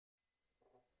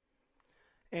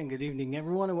And good evening,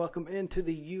 everyone, and welcome into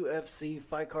the UFC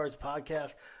Fight Cards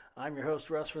podcast. I'm your host,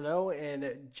 Russ Renault, and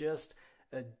in just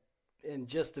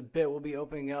a bit, we'll be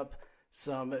opening up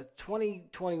some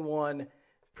 2021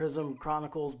 Prism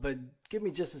Chronicles. But give me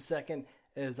just a second,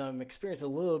 as I'm experiencing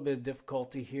a little bit of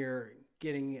difficulty here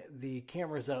getting the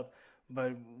cameras up,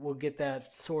 but we'll get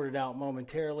that sorted out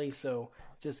momentarily. So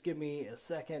just give me a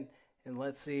second, and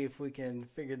let's see if we can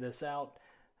figure this out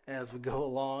as we go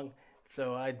along.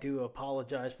 So I do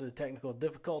apologize for the technical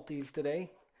difficulties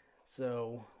today.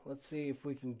 So let's see if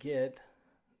we can get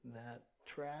that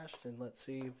trashed, and let's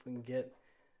see if we can get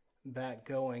back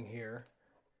going here.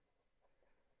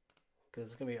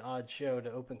 Because it's going to be an odd show to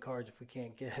open cards if we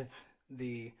can't get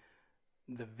the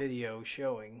video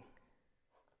showing.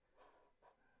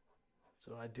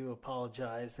 So I do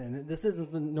apologize, and this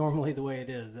isn't normally the way it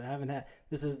is.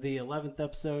 This is the 11th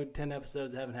episode, 10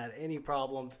 episodes. I haven't had any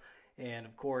problems, and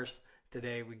of course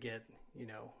today we get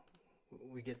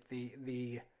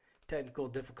the technical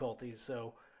difficulties.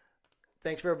 So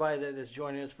thanks for everybody that is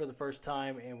joining us for the first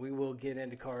time, and we will get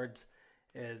into cards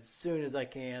as soon as I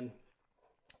can.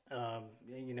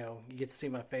 You get to see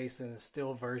my face in a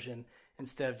still version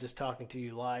instead of just talking to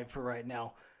you live for right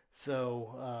now.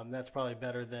 So that's probably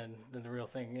better than the real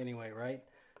thing anyway, right?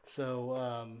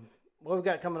 So what we've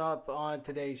got coming up on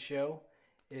today's show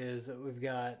is we've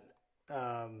got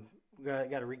a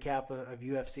recap of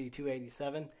UFC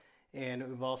 287, and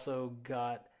we've also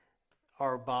got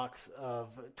our box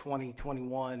of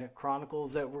 2021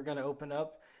 Chronicles that we're going to open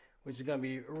up, which is going to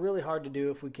be really hard to do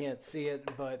if we can't see it,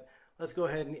 but let's go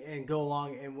ahead and go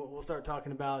along, and we'll start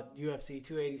talking about UFC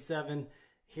 287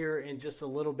 here in just a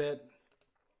little bit.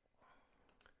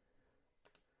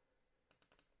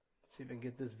 Let's see if I can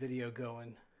get this video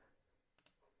going.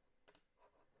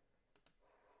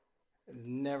 I've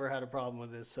never had a problem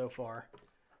with this so far,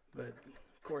 but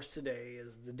of course today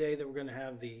is the day that we're going to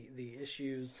have the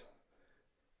issues.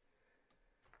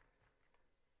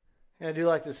 And I do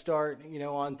like to start,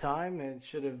 on time, and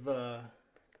should have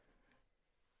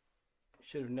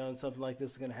known something like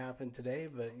this was going to happen today,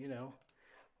 but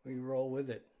we roll with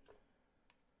it.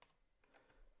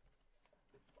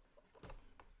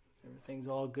 Everything's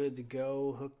all good to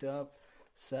go, hooked up,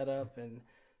 set up, and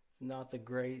it's not the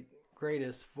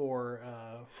greatest for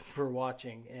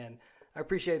watching. And I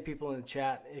appreciate people in the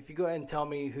chat. If you go ahead and tell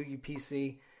me who you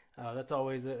PC, that's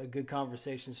always a good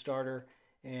conversation starter.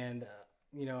 And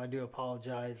I do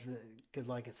apologize because,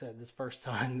 like I said, this first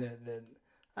time that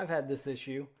I've had this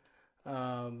issue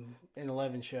in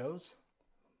 11 shows,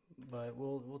 but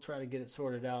we'll try to get it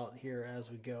sorted out here as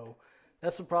we go.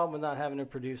 That's the problem with not having a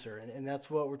producer, and that's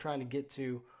what we're trying to get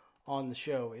to on the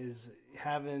show, is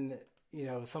having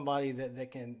somebody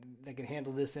that can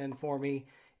handle this in for me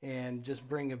and just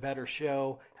bring a better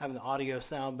show, having the audio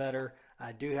sound better.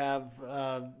 I do have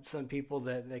some people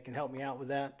that can help me out with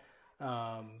that.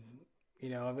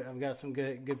 I've got some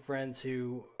good friends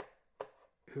who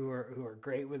are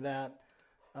great with that,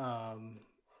 and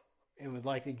would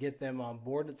like to get them on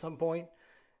board at some point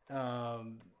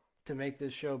to make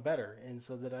this show better, and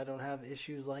so that I don't have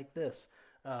issues like this,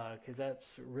 because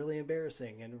that's really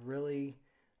embarrassing and really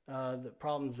the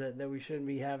problems that we shouldn't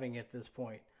be having at this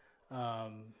point.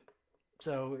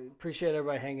 So appreciate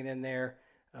everybody hanging in there.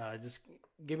 Just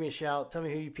give me a shout. Tell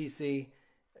me who you PC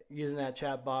using that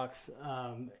chat box.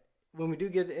 When we do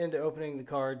get into opening the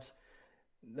cards,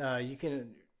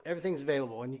 everything's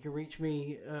available, and you can reach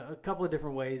me a couple of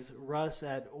different ways. Russ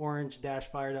at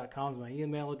orange-fire.com is my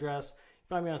email address.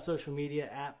 Find me on social media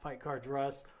at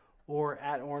FightCardsRuss or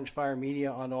at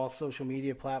OrangeFireMedia on all social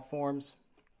media platforms.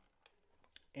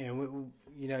 And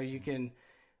you can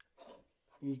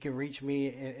reach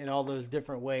me in all those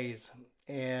different ways,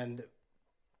 and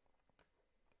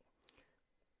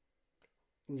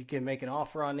you can make an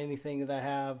offer on anything that I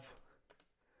have.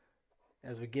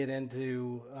 As we get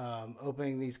into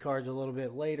opening these cards a little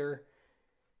bit later,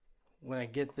 when I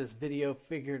get this video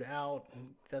figured out,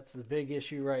 that's the big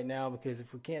issue right now, because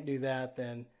if we can't do that,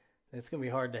 then it's going to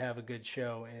be hard to have a good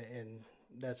show, and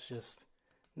that's just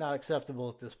not acceptable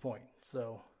at this point.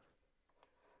 So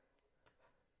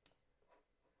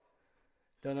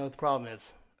don't know what the problem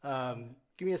is.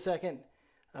 Give me a second.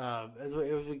 As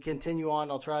we continue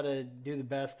on, I'll try to do the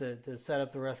best to set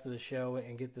up the rest of the show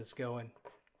and get this going.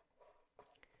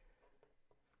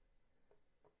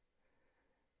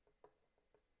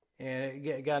 And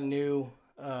it got a new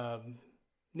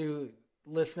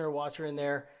listener, watcher in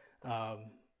there.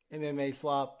 MMA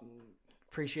Slop,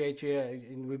 appreciate you.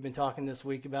 And we've been talking this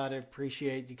week about it.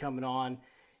 Appreciate you coming on,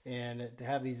 and to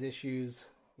have these issues,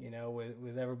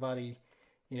 with everybody,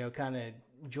 kind of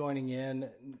joining in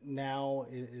now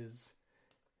is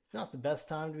not the best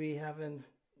time to be having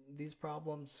these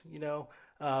problems,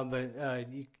 But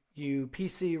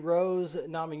PC Rose,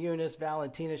 Namajunas,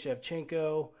 Valentina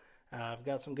Shevchenko. I've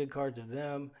got some good cards of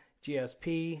them.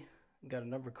 GSP, got a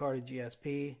number card of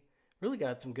GSP. Really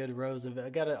got some good rows of. I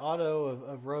got an auto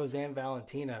of Rose and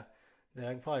Valentina that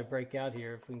I can probably break out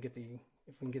here if we can get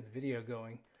the video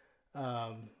going.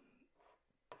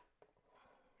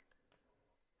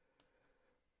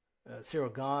 Cyril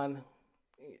Gahn.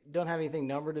 Don't have anything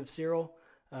numbered of Cyril.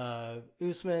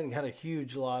 Usman, got a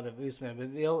huge lot of Usman.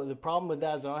 But the problem with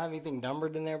that is I don't have anything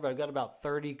numbered in there, but I've got about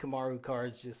 30 Kamaru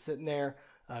cards just sitting there.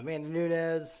 Amanda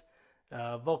Nunes,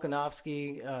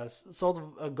 Volkanovski,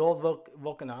 sold a gold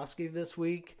Volkanovski this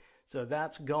week, so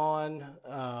that's gone.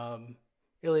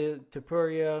 Ilya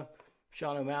Topuria,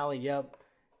 Sean O'Malley, yep.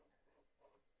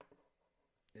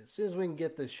 As soon as we can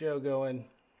get the show going,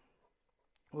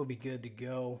 we'll be good to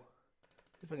go.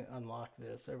 See if I can unlock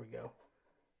this. There we go.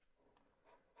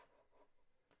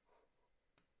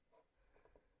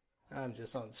 I'm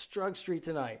just on Strug Street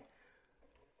tonight.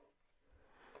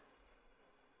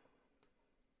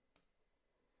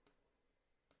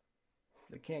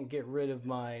 I can't get rid of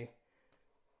my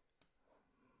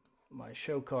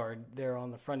show card there on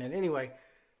the front end. Anyway,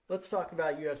 let's talk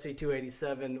about UFC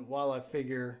 287 while I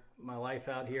figure my life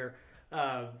out here.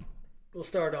 We'll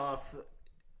start off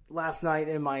last night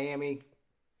in Miami.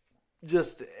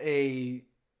 Just a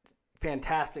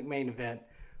fantastic main event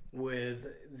with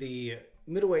the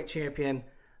middleweight champion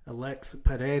Alex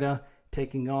Pereira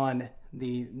taking on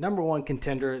the number one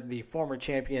contender, the former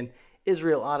champion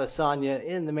Israel Adesanya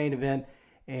in the main event.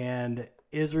 And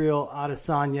Israel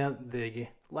Adesanya, the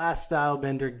last style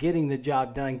bender, getting the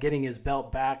job done, getting his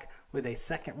belt back with a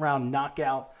second round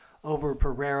knockout over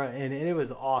Pereira. And it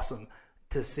was awesome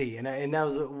to see. And that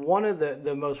was one of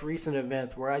the most recent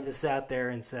events where I just sat there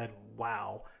and said,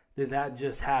 wow, did that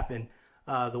just happen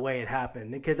the way it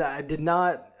happened? Because I did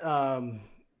not, I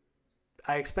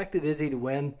expected Izzy to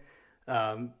win.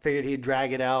 Figured he'd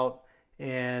drag it out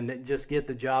and just get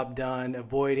the job done,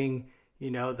 avoiding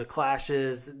the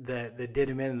clashes that did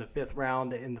him in the fifth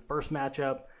round in the first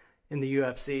matchup in the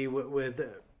UFC with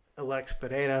Alex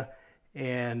Pereira.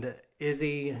 And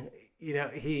Izzy,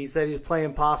 he said he was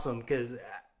playing possum because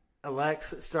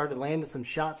Alex started landing some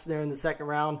shots there in the second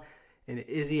round, and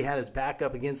Izzy had his back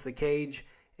up against the cage,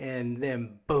 and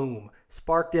then boom,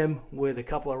 sparked him with a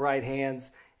couple of right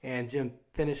hands, and Jim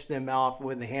finished him off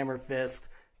with the hammer fist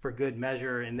for good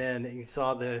measure. And then if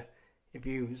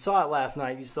you saw it last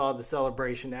night, you saw the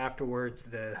celebration afterwards,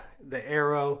 the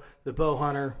arrow, the bow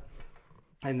hunter,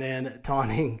 and then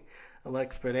taunting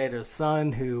Alex Pereira's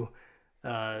son, who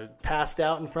passed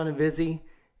out in front of Izzy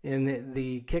in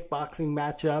the kickboxing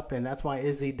matchup, and that's why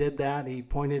Izzy did that. He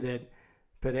pointed at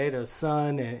Pereira's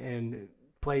son and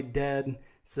played dead.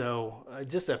 So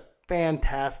just a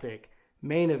fantastic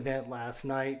main event last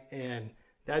night, and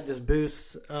that just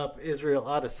boosts up Israel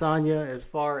Adesanya as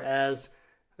far as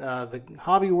the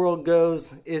hobby world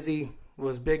goes. Izzy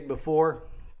was big before,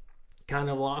 kind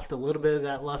of lost a little bit of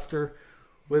that luster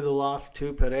with the loss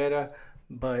to Pereira,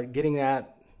 but getting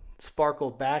that sparkle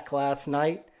back last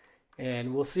night,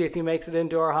 and we'll see if he makes it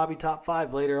into our hobby top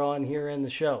 5 later on here in the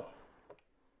show.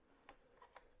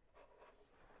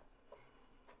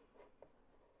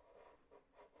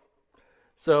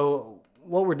 So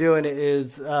what we're doing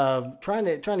is trying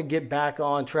to get back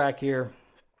on track here,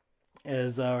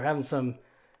 as we're having some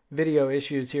video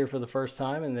issues here for the first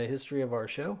time in the history of our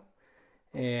show,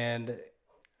 and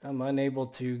I'm unable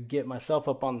to get myself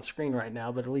up on the screen right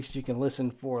now, but at least you can listen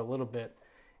for a little bit.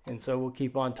 And so we'll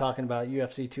keep on talking about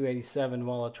UFC 287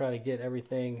 while I try to get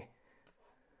everything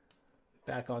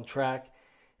back on track.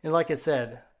 And like I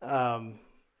said,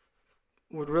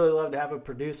 would really love to have a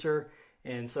producer,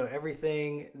 and so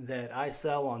everything that I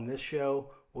sell on this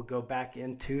show will go back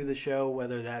into the show,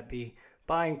 whether that be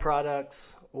buying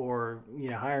products or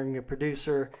hiring a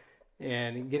producer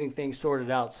and getting things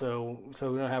sorted out, so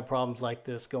we don't have problems like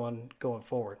this going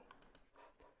forward.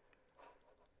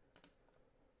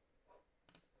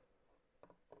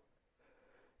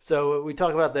 So we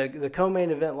talked about the co-main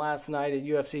event last night at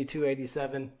UFC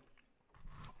 287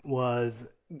 was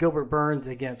Gilbert Burns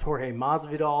against Jorge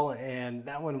Masvidal, and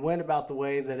that one went about the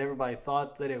way that everybody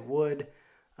thought that it would.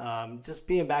 Just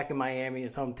being back in Miami,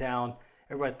 his hometown,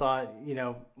 everybody thought,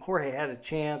 Jorge had a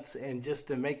chance, and just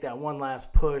to make that one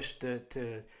last push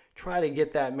to try to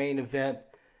get that main event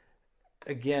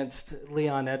against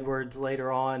Leon Edwards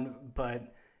later on.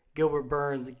 But Gilbert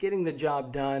Burns getting the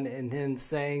job done, and then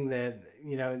saying that,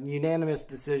 unanimous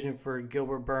decision for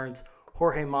Gilbert Burns,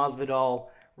 Jorge Masvidal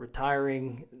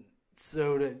retiring.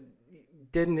 So to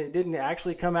didn't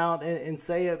actually come out and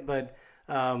say it, but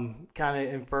kind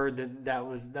of inferred that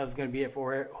was going to be it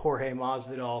for Jorge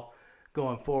Masvidal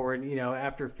going forward.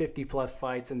 After 50 plus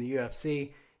fights in the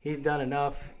UFC, he's done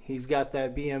enough. He's got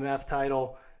that BMF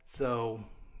title, so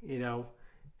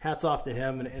hats off to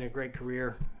him and a great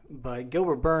career. But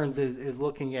Gilbert Burns is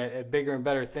looking at bigger and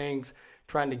better things,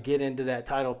 trying to get into that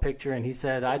title picture. And he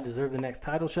said, I deserve the next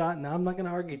title shot, and I'm not going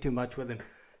to argue too much with him.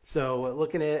 So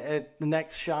looking at the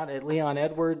next shot at Leon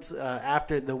Edwards,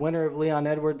 after the winner of Leon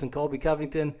Edwards and Colby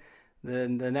Covington,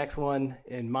 then the next one,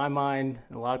 in my mind,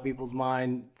 a lot of people's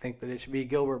mind, think that it should be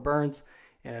Gilbert Burns.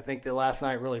 And I think that last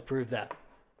night really proved that.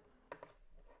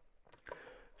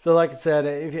 So like I said,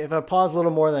 if I pause a little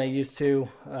more than I used to,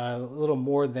 a little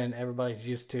more than everybody's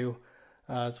used to,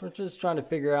 so we're just trying to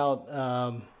figure out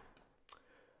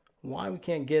why we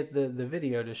can't get the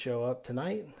video to show up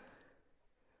tonight.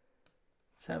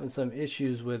 Just having some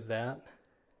issues with that.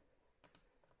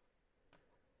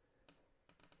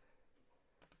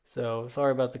 So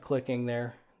sorry about the clicking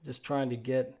there. Just trying to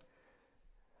get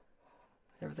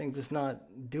everything just not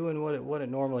doing what it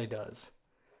normally does.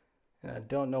 And I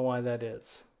don't know why that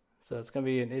is. So it's going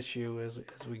to be an issue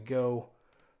as we go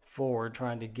forward,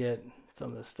 trying to get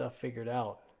some of this stuff figured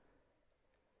out.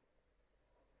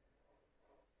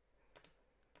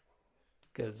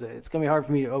 Because it's going to be hard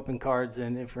for me to open cards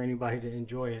and for anybody to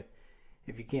enjoy it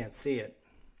if you can't see it.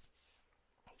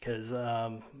 Because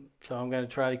so I'm going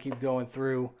to try to keep going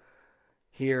through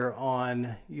here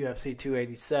on UFC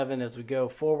 287 as we go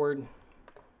forward.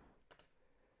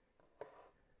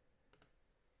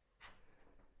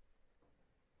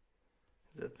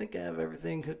 I think I have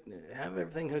everything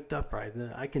hooked up right.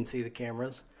 I can see the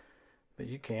cameras, but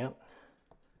you can't.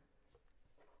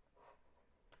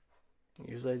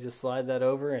 Usually I just slide that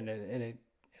over and it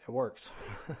works.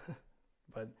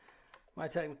 But my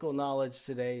technical knowledge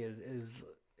today is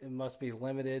it must be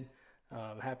limited.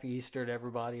 Happy Easter to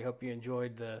everybody. Hope you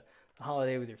enjoyed the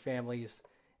holiday with your families,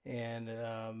 and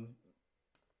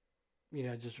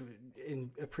just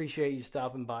appreciate you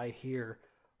stopping by here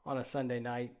on a Sunday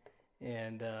night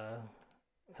and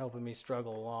helping me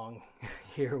struggle along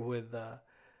here with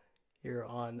here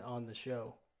on the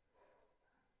show.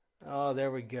 Oh,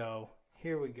 there we go.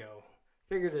 Here we go.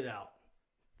 Figured it out.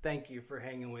 Thank you for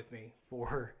hanging with me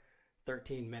for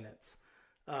 13 minutes.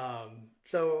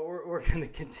 So we're going to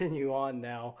continue on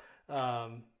now.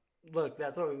 Look,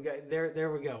 that's what we've got.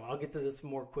 There we go. I'll get to this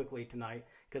more quickly tonight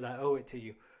because I owe it to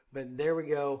you. But there we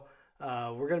go.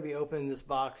 We're going to be opening this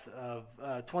box of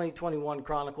 2021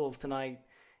 Chronicles tonight,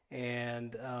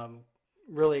 and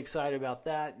really excited about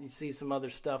that. You see some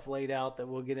other stuff laid out that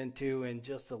we'll get into in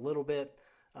just a little bit.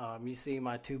 You see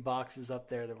my 2 boxes up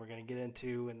there that we're going to get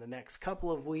into in the next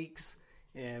couple of weeks,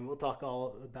 and we'll talk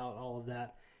all about all of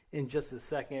that in just a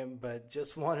second. But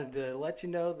just wanted to let you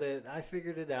know that I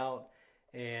figured it out,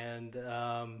 and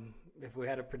if we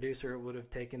had a producer, it would have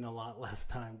taken a lot less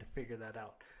time to figure that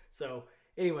out. So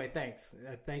anyway, thanks.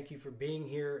 Thank you for being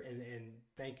here, and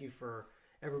thank you for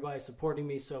everybody supporting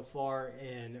me so far.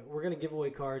 And we're going to give away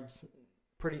cards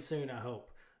pretty soon, I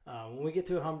hope. When we get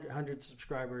to 100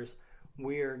 subscribers,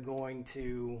 we are going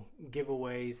to give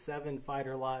away 7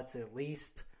 fighter lots at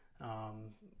least.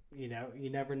 You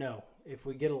never know. If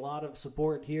we get a lot of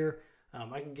support here,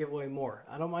 I can give away more.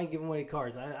 I don't mind giving away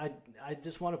cards. I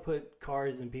just want to put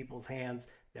cards in people's hands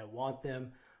that want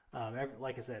them.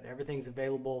 Like I said, everything's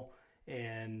available,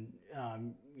 and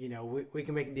we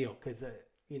can make a deal because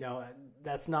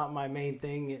that's not my main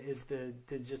thing, is to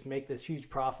just make this huge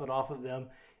profit off of them.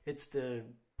 It's to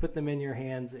put them in your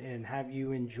hands and have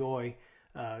you enjoy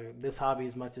this hobby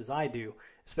as much as I do,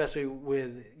 especially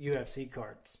with UFC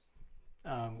cards.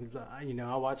 Because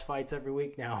I watch fights every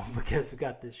week now because we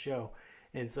got this show,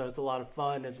 and so it's a lot of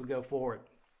fun as we go forward.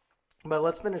 But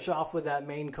let's finish off with that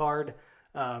main card.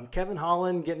 Kevin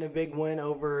Holland getting a big win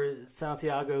over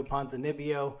Santiago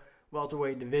Ponzinibbio,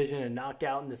 welterweight division, a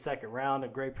knockout in the second round. A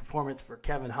great performance for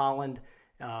Kevin Holland.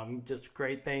 Just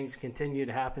great things continue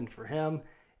to happen for him,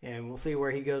 and we'll see where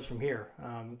he goes from here.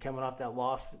 Coming off that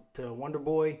loss to Wonder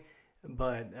Boy,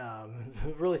 but it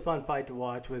was a really fun fight to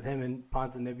watch with him and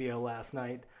Ponzinibbio last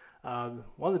night. One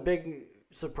of the big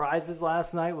surprises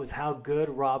last night was how good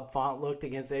Rob Font looked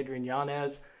against Adrian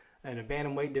Yanez in a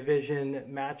bantamweight division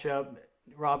matchup.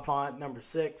 Rob Font, number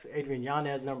 6, Adrian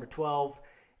Yanez, number 12,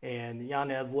 and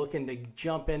Yanez looking to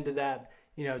jump into that,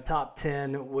 top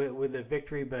 10 with a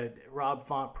victory, but Rob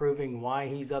Font proving why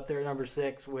he's up there at number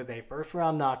 6 with a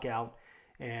first-round knockout,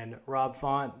 and Rob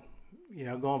Font,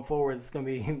 going forward, it's going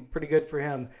to be pretty good for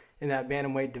him in that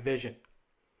bantamweight division.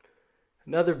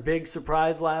 Another big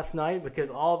surprise last night, because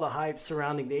all the hype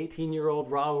surrounding the 18-year-old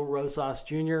Raul Rosas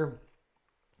Jr.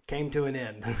 came to an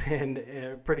end,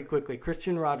 and pretty quickly.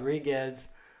 Christian Rodriguez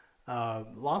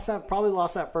probably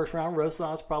lost that first round.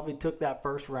 Rosas probably took that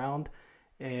first round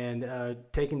and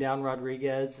taking down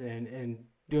Rodriguez and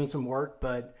doing some work,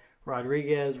 but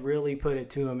Rodriguez really put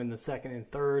it to him in the second and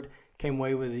third, came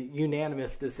away with a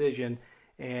unanimous decision,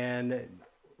 and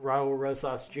Raul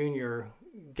Rosas Jr.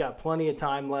 got plenty of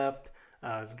time left.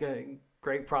 He's got a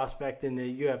great prospect in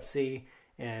the UFC,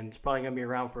 and he's probably going to be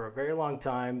around for a very long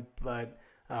time, but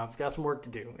he's got some work to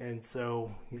do. And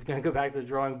so he's going to go back to the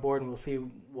drawing board, and we'll see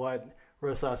what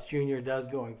Rosas Jr. does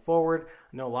going forward.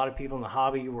 I know a lot of people in the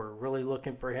hobby were really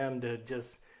looking for him to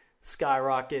just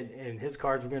skyrocket, and his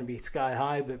cards were going to be sky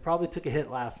high, but probably took a hit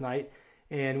last night.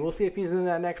 And we'll see if he's in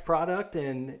that next product.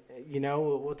 And,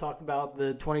 we'll talk about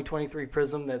the 2023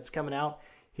 Prism that's coming out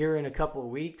here in a couple of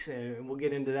weeks, and we'll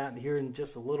get into that here in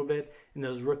just a little bit, and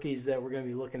those rookies that we're going to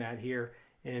be looking at here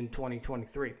in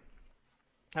 2023.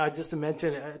 Just to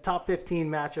mention, a top 15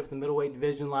 matchup in the middleweight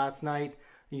division last night,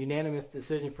 a unanimous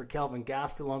decision for Kelvin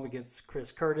Gastelum against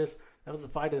Chris Curtis. That was the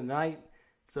fight of the night,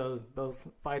 so both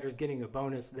fighters getting a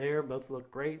bonus there. Both look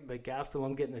great, but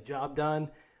Gastelum getting the job done.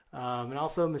 And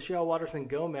also Michelle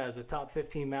Waterson-Gomez, a top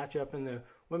 15 matchup in the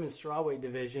women's strawweight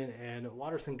division, and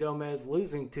Waterson-Gomez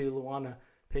losing to Luana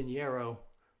Pinheiro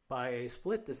by a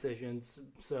split decision.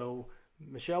 So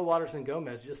Michelle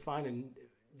Waterson-Gomez just signed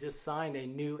a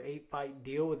new 8-fight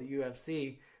deal with the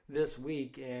UFC this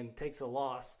week and takes a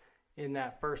loss in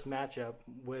that first matchup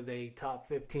with a top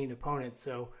 15 opponent.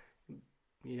 So,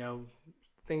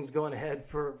 things going ahead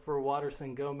for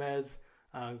Waterson-Gomez.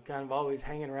 Kind of always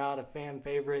hanging around, a fan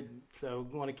favorite, so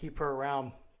we want to keep her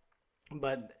around.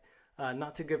 But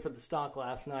not too good for the stock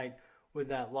last night with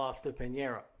that loss to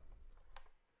Pinheiro.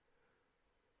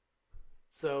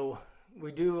 So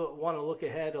we do want to look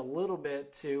ahead a little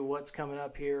bit to what's coming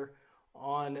up here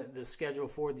on the schedule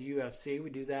for the UFC. We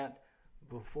do that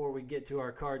before we get to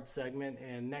our card segment.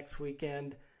 And next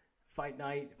weekend, Fight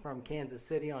Night from Kansas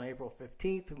City on April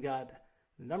 15th. We've got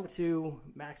number 2,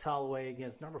 Max Holloway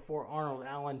against number 4, Arnold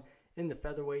Allen in the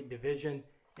featherweight division.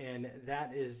 And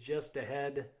that is just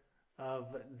ahead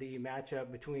of the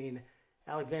matchup between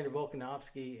Alexander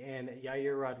Volkanovski and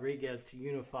Yair Rodriguez to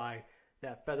unify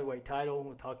that featherweight title.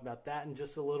 We'll talk about that in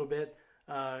just a little bit.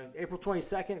 April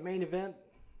 22nd, main event,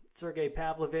 Sergey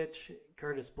Pavlovich,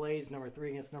 Curtis Blaydes, number 3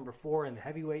 against number 4 in the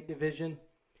heavyweight division.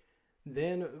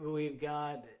 Then we've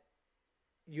got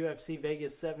UFC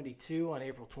Vegas 72 on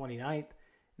April 29th.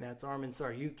 And that's Arman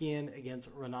Tsarukyan against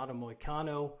Renato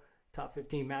Moicano. Top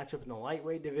 15 matchup in the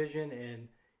lightweight division. And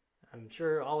I'm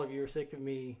sure all of you are sick of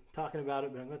me talking about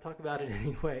it, but I'm going to talk about it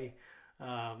anyway.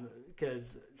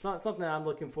 Because it's not something I'm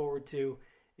looking forward to.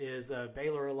 Is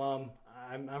Baylor alum.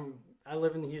 I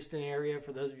live in the Houston area.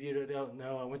 For those of you that don't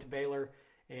know, I went to Baylor,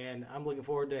 and I'm looking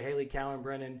forward to Haley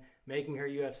Cowan-Brennan making her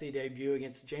UFC debut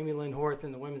against Jamie Lynn Horth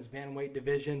in the women's bantamweight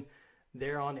division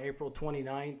there on April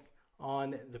 29th.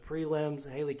 On the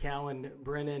prelims, Haley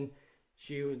Cowan-Brennan,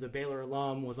 she was a Baylor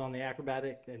alum, was on the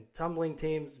acrobatic and tumbling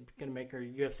teams, going to make her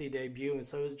UFC debut, and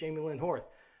so is Jamie Lynn Horth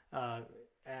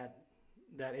at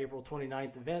that April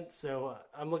 29th event. So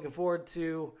I'm looking forward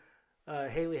to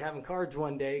Haley having cards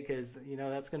one day, because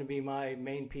that's going to be my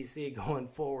main PC going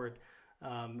forward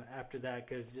after that,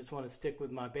 because I just want to stick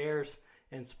with my Bears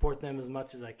and support them as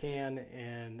much as I can,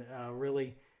 and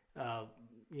really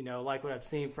like what I've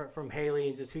seen from Haley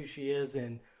and just who she is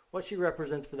and what she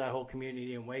represents for that whole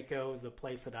community in Waco. Is a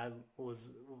place that I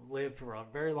lived for a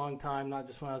very long time, not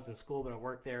just when I was in school, but I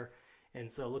worked there, and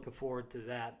so looking forward to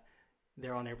that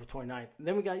there on April 29th. And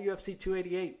then we got UFC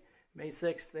 288, May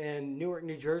 6th in Newark,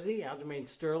 New Jersey. Aljamain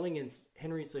Sterling and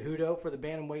Henry Cejudo for the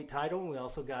bantamweight title. And we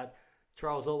also got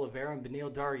Charles Oliveira and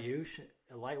Beneil Dariush,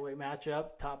 a lightweight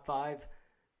matchup, top 5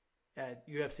 at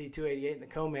UFC 288 in the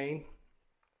co-main.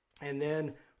 And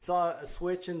then saw a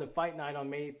switch in the fight night on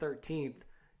May 13th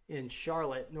in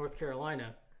Charlotte, North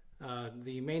Carolina.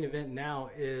 The main event now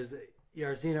is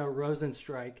Jairzinho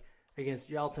Rozenstruik against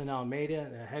Yalton Almeida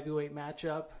in a heavyweight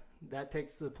matchup. That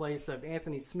takes the place of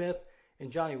Anthony Smith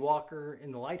and Johnny Walker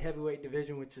in the light heavyweight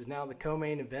division, which is now the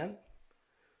co-main event.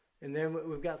 And then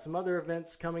we've got some other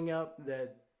events coming up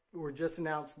that were just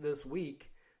announced this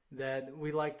week that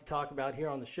we like to talk about here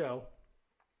on the show.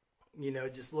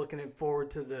 Just looking forward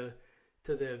to the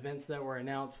events that were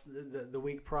announced the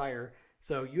week prior.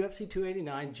 So UFC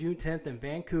 289, June 10th in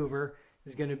Vancouver,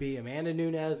 is going to be Amanda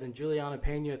Nunes and Juliana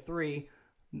Pena 3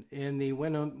 in the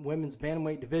women's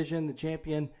bantamweight division. The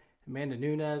champion Amanda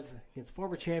Nunes against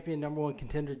former champion, number 1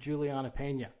 contender Juliana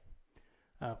Pena.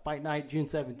 Fight night, June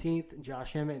 17th,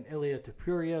 Josh Emmett and Ilia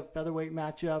Topuria, featherweight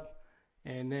matchup.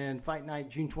 And then fight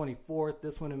night, June 24th.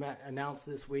 This one announced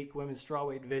this week, women's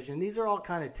strawweight division. These are all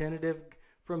kind of tentative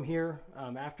from here.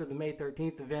 After the May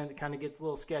 13th event, it kind of gets a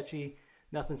little sketchy.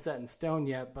 Nothing set in stone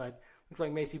yet, but looks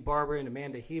like Macy Barber and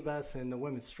Amanda Ribas in the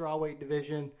women's strawweight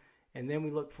division. And then we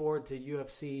look forward to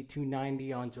UFC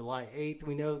 290 on July 8th.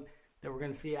 We know that we're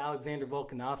going to see Alexander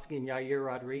Volkanovski and Yair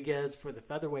Rodriguez for the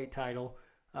featherweight title.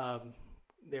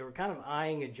 They were kind of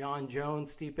eyeing a John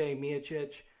Jones, Stipe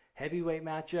Miocic heavyweight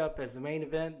matchup as the main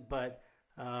event, but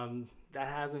that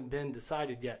hasn't been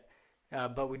decided yet.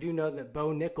 But we do know that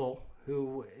Bo Nickel,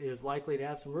 who is likely to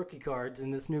have some rookie cards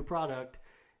in this new product,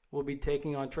 will be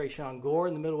taking on Tresean Gore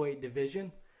in the middleweight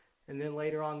division. And then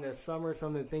later on this summer,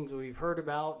 some of the things that we've heard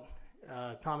about,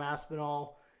 Tom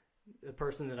Aspinall, the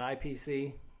person that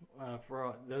IPC,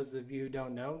 for those of you who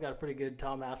don't know, got a pretty good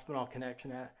Tom Aspinall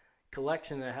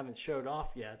collection that I haven't showed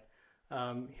off yet.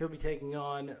 He'll be taking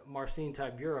on Marcin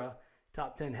Tybura,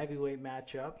 top 10 heavyweight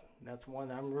matchup. That's one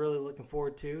that I'm really looking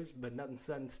forward to, but nothing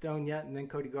set in stone yet. And then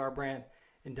Cody Garbrandt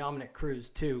and Dominic Cruz,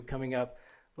 too, coming up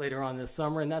later on this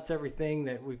summer. And that's everything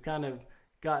that we've kind of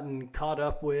gotten caught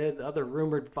up with. Other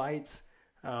rumored fights,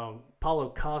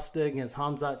 Paulo Costa against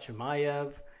Khamzat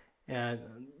Chimaev. And,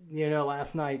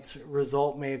 last night's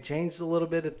result may have changed a little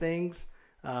bit of things.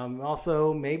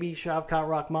 Also, maybe Shavkat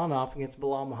Rakhmonov against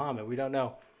Bilal Muhammad. We don't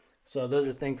know. So those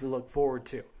are things to look forward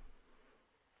to.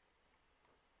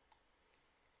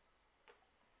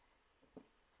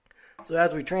 So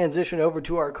as we transition over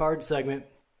to our card segment,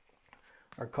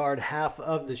 our card half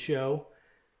of the show,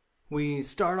 we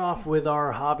start off with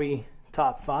our hobby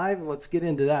top 5. Let's get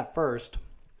into that first.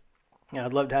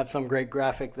 I'd love to have some great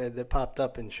graphic that popped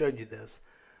up and showed you this.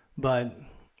 But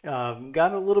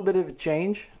got a little bit of a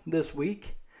change this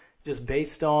week, just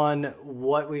based on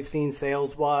what we've seen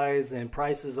sales-wise and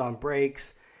prices on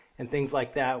breaks and things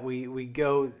like that. We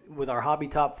go with our hobby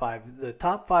top 5, the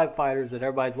top 5 fighters that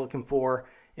everybody's looking for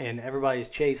and everybody's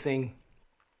chasing.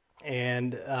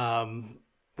 And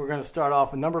we're going to start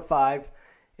off with number 5.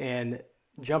 And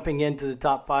jumping into the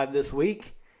top 5 this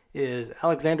week is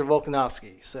Alexander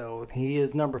Volkanovski. So he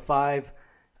is number 5.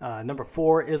 Number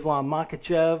 4, Islam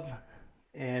Makhachev.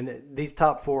 And these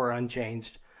top 4 are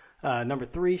unchanged. Number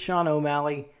 3, Sean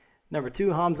O'Malley. Number 2,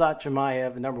 Khamzat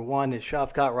Chimaev. And number 1 is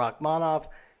Shavkat Rakhmonov.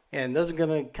 And those are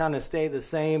going to kind of stay the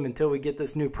same until we get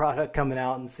this new product coming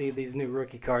out and see these new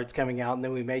rookie cards coming out. And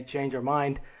then we may change our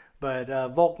mind. But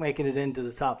Volk making it into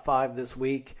the top 5 this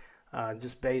week,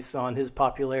 just based on his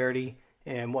popularity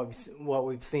and what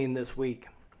we've seen this week.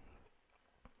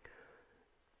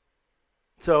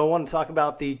 So I want to talk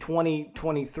about the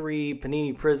 2023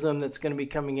 Panini Prism that's going to be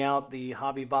coming out. The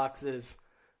hobby boxes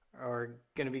are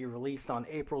going to be released on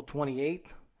April 28th.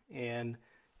 And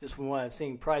just from what I've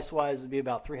seen price-wise, it'd be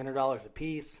about $300 a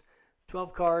piece.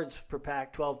 12 cards per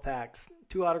pack, 12 packs,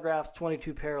 2 autographs,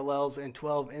 22 parallels, and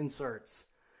 12 inserts.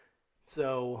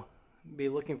 So be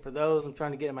looking for those. I'm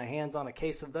trying to get my hands on a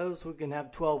case of those so we can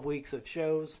have 12 weeks of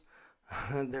shows.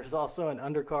 There's also an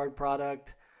undercard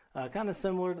product. Kind of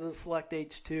similar to the Select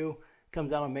H2,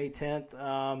 comes out on May 10th.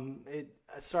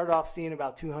 I started off seeing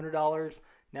about $200.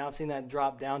 Now I've seen that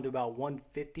drop down to about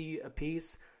 $150 a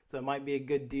piece. So it might be a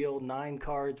good deal. 9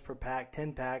 cards per pack,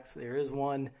 10 packs. There is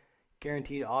one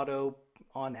guaranteed auto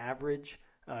on average.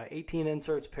 18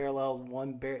 inserts, parallels,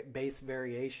 1 base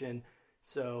variation.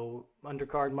 So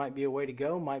undercard might be a way to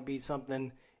go. Might be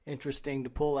something interesting to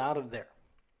pull out of there.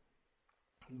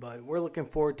 But we're looking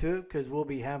forward to it because we'll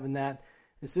be having that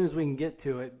as soon as we can get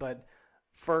to it. But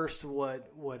first, what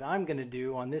I'm going to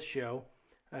do on this show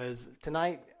is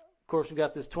tonight, of course, we've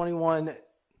got this 21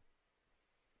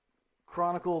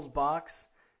 Chronicles box.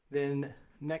 Then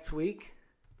next week,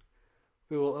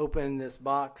 we will open this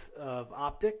box of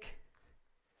Optic.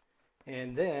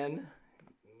 And then,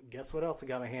 guess what else I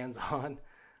got my hands on?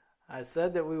 I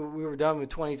said that we were done with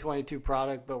 2022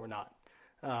 product, but we're not.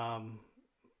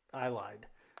 I lied.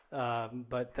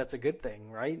 But that's a good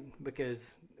thing, right?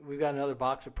 Because we've got another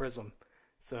box of Prism.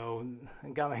 So I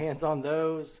got my hands on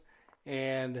those.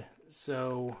 And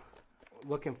so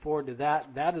looking forward to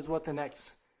that. That is what the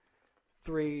next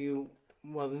the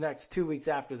next 2 weeks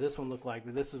after this one look like.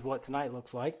 But this is what tonight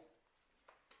looks like.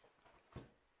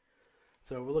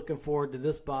 So we're looking forward to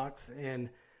this box. And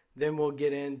then we'll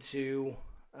get into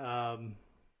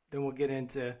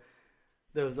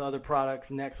those other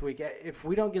products next week. If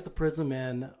we don't get the Prism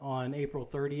in on April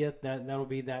 30th, that'll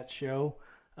be that show.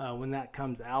 When that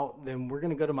comes out, then we're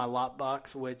going to go to my lot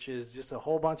box, which is just a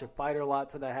whole bunch of fighter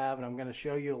lots that I have, and I'm going to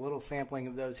show you a little sampling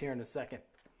of those here in a second.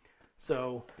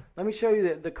 So let me show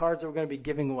you the cards that we're going to be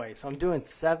giving away. So I'm doing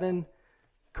 7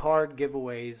 card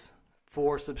giveaways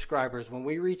for subscribers. When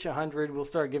we reach 100, we'll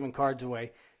start giving cards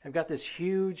away. I've got this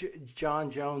huge John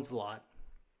Jones lot.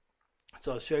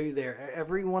 So I'll show you there.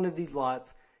 Every one of these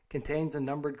lots contains a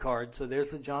numbered card. So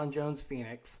there's the John Jones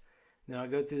Phoenix. Then I'll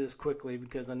go through this quickly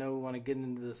because I know we want to get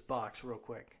into this box real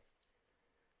quick.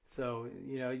 So,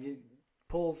 you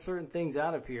pull certain things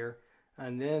out of here,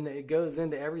 and then it goes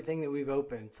into everything that we've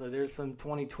opened. So there's some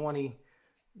 2020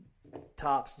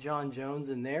 Topps John Jones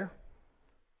in there.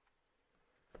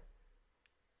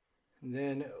 And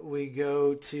then we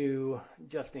go to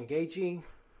Justin Gaethje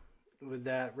with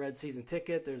that red season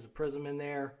ticket. There's a prism in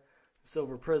there,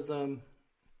 silver prism.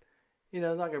 It's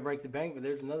not going to break the bank, but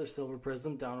there's another silver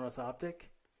prism, Donruss Optic.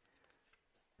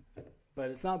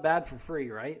 But it's not bad for free,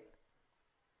 right?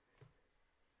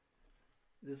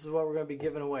 This is what we're going to be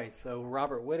giving away. So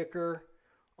Robert Whittaker,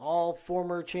 all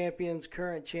former champions,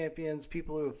 current champions,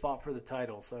 people who have fought for the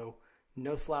title. So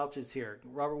no slouches here.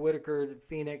 Robert Whittaker,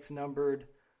 Phoenix numbered.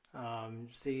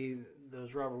 See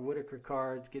those Robert Whittaker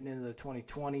cards getting into the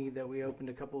 2020 that we opened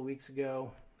a couple of weeks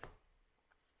ago.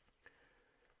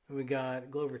 We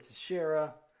got Glover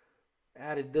Teixeira.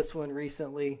 Added this one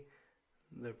recently.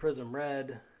 The Prism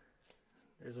Red.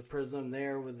 There's a prism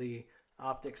there with the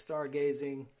optic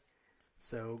stargazing.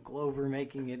 So Glover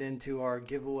making it into our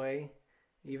giveaway.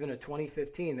 Even a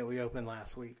 2015 that we opened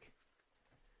last week.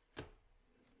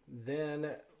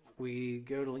 Then we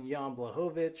go to Jan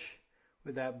Blachowicz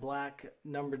with that black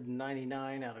numbered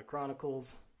 99 out of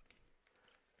Chronicles.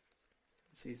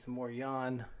 See some more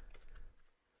Jan.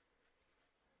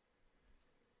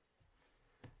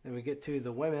 Then we get to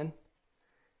the women.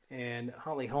 And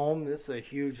Holly Holm. This is a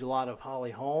huge lot of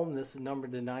Holly Holm. This is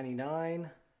numbered to 99.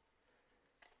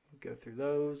 Go through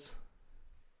those.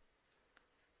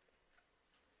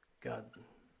 Got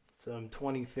some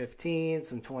 2015,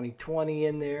 some 2020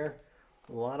 in there.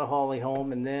 A lot of Holly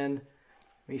Holm. And then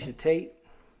Misha Tate.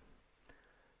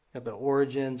 Got the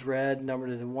Origins red,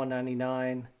 numbered to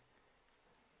 199.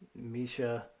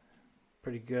 Misha,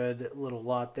 pretty good little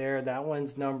lot there. That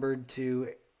one's numbered to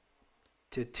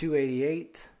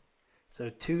 288. So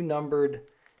 2 numbered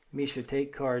Misha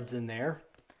Tate cards in there.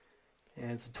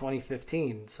 And it's a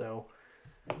 2015. So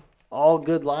all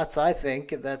good lots, I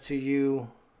think, if that's who you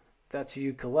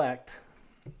collect.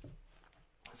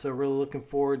 So really looking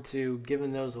forward to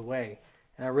giving those away.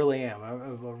 And I really am.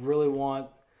 I really want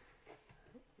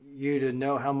you to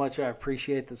know how much I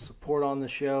appreciate the support on the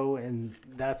show, and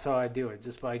that's how I do it,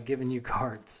 just by giving you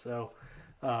cards. So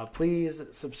please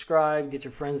subscribe, get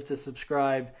your friends to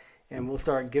subscribe, and we'll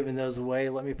start giving those away.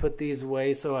 Let me put these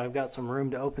away so I've got some room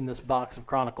to open this box of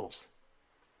Chronicles.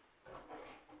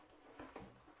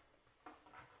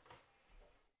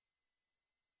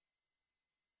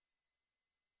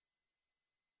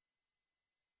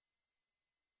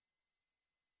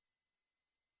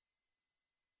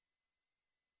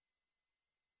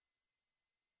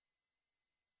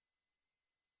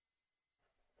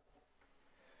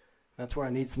 That's where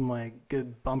I need some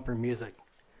good bumper music.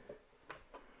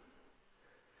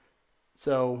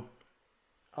 So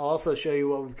I'll also show you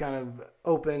what we've kind of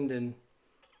opened and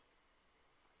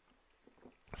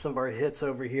some of our hits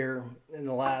over here in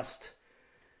the last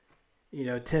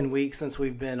 10 weeks since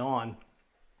we've been on.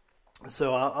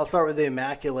 So I'll start with the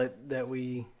Immaculate that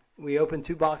we opened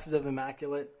 2 boxes of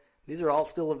Immaculate. These are all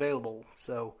still available.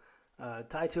 So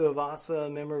Taito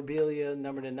Avasa memorabilia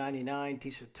numbered to 99,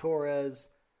 Tisha Torres,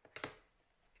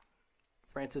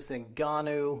 Francis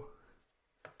Ngannou,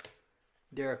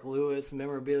 Derek Lewis,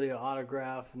 memorabilia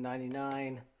autograph,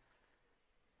 99.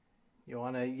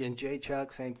 Joanna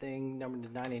Jędrzejczyk, same thing, numbered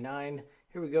to 99.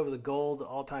 Here we go with the gold,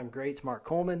 all-time greats, Mark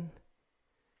Coleman,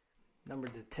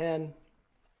 numbered to 10.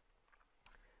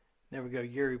 There we go,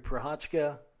 Yuri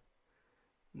Prochazka,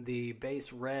 the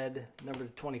base red, numbered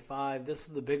to 25. This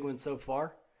is the big one so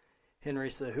far. Henry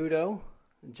Cejudo.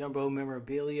 Jumbo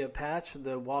memorabilia patch,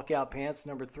 the walkout pants,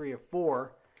 number 3 of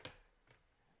 4.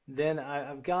 Then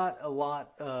I've got a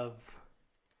lot of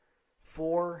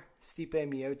 4 Stipe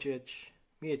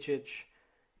Miocic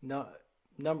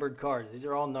numbered cards. These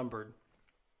are all numbered.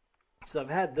 So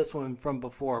I've had this one from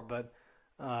before, but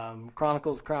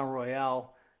Chronicles Crown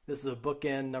Royale. This is a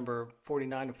bookend, number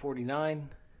 49 to 49.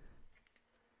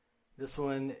 This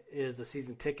one is a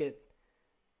season ticket.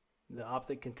 The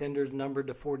Optic Contenders numbered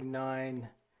to 49.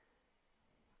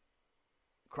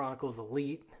 Chronicles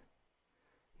Elite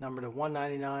numbered to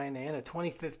 199. And a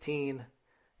 2015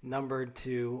 numbered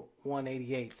to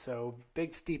 188. So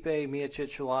big Stipe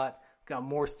Miocic lot. Got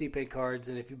more Stipe cards.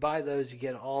 And if you buy those, you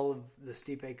get all of the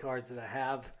Stipe cards that I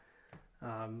have,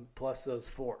 plus those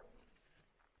 4.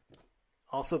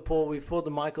 we've pulled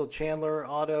the Michael Chandler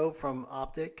auto from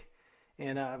Optic,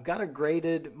 and I've got a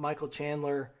graded Michael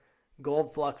Chandler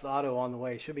Gold Flux auto on the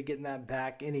way. Should be getting that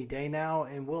back any day now,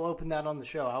 and we'll open that on the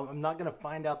show. I'm not going to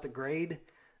find out the grade.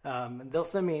 They'll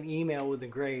send me an email with the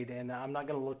grade, and I'm not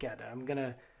going to look at it. I'm going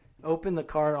to open the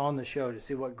card on the show to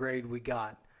see what grade we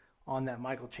got on that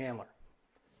Michael Chandler.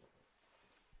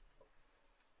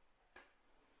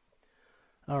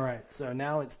 All right, so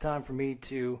now it's time for me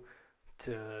to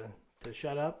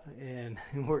shut up, and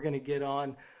we're going to get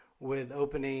on with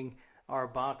opening our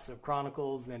box of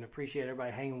Chronicles, and appreciate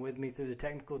everybody hanging with me through the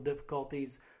technical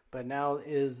difficulties. But now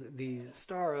is the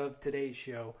star of today's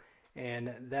show,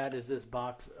 and that is this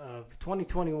box of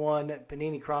 2021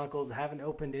 Panini Chronicles. I haven't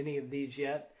opened any of these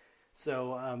yet.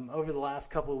 So over the last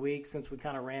couple of weeks, since we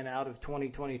kind of ran out of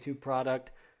 2022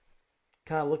 product,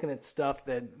 kind of looking at stuff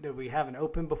that we haven't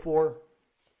opened before.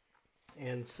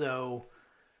 And so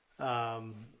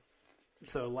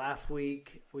last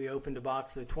week we opened a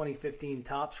box of 2015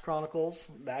 Topps Chronicles,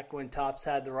 back when Topps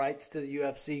had the rights to the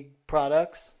UFC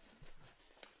products.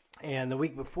 And the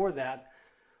week before that,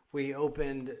 we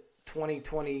opened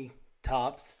 2020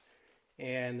 Topps.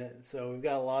 And so we've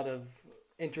got a lot of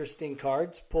interesting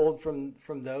cards pulled from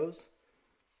those.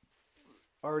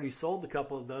 Already sold a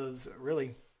couple of those,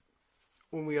 really.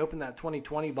 When we opened that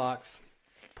 2020 box,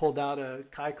 pulled out a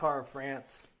Kaikar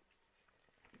France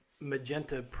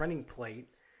magenta printing plate,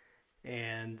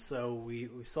 and so we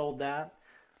sold that.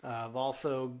 I've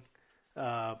also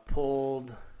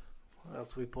pulled, what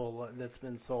else we pulled that's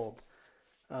been sold?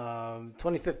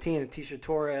 2015 Atisha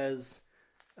Torres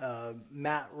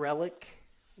matte relic,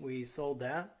 we sold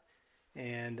that.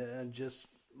 And just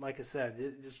like I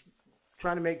said, just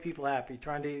trying to make people happy,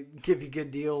 trying to give you good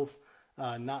deals,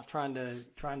 not trying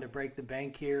to break the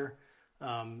bank here.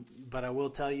 But I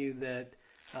will tell you that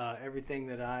everything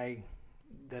that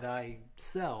I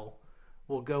sell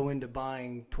will go into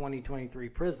buying 2023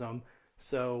 Prism.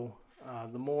 So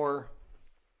the more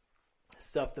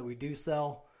stuff that we do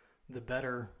sell, the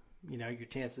better, your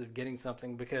chances of getting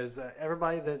something. Because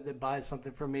everybody that buys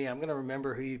something from me, I'm going to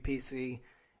remember who you PC,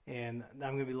 and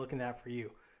I'm going to be looking at for you.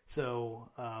 So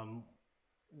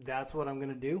that's what I'm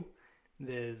going to do.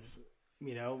 Is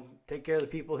take care of the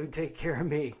people who take care of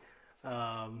me.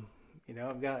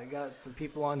 I've got some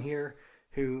people on here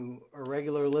who are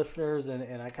regular listeners,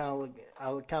 and I kind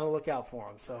of look out for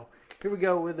them. So here we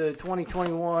go with the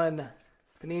 2021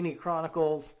 Panini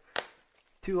Chronicles,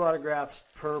 2 autographs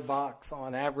per box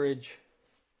on average.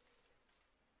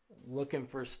 Looking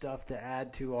for stuff to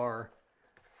add to our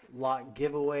lot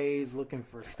giveaways, looking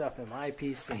for stuff in my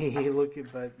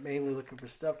PC, but mainly looking for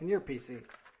stuff in your PC.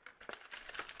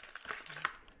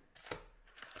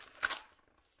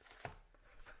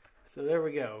 So there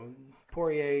we go.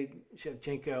 Poirier,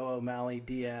 Shevchenko, O'Malley,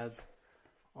 Diaz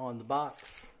on the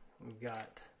box. We've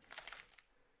got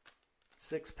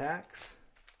 6 packs,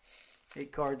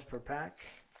 8 cards per pack.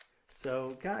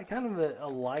 So kind of a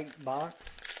light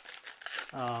box,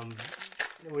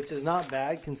 which is not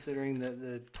bad considering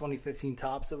the 2015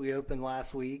 Topps that we opened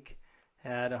last week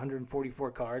had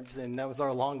 144 cards, and that was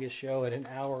our longest show at 1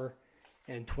 hour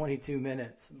and 22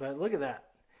 minutes. But look at that.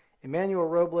 Emmanuel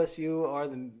Robles, you are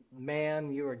the man.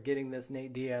 You are getting this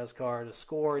Nate Diaz card. A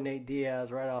score, Nate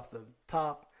Diaz right off the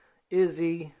top.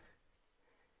 Izzy,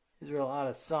 Israel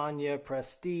Adesanya,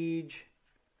 Prestige,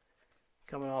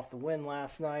 coming off the win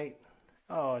last night.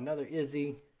 Oh, another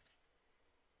Izzy.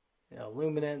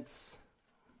 Luminance,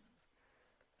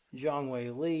 Zhang Wei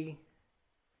Li,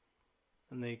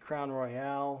 and the Crown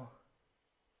Royale.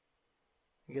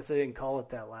 I guess I didn't call it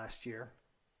that last year.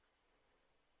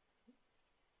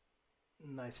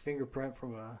 Nice fingerprint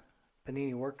from a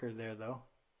Panini worker there, though.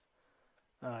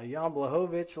 Jan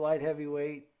Blachowicz, light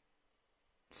heavyweight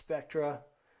Spectra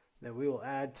that we will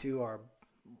add to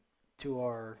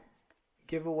our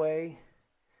giveaway.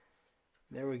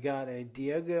 There we got a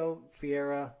Diego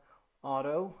Pereira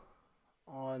auto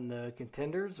on the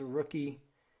Contenders, a rookie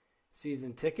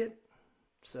season ticket.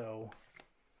 So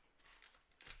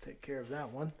take care of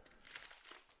that one.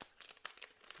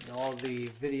 And all the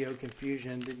video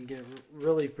confusion, didn't get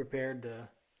really prepared to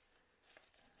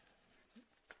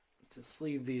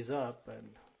sleeve these up, but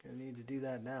I need to do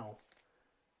that now.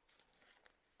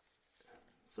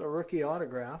 So a rookie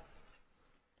autograph.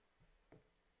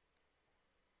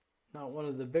 Not one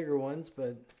of the bigger ones,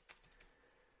 but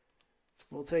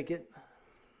we'll take it.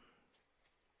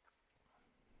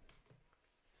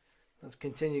 Let's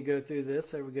continue to go through this.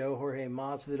 There we go. Jorge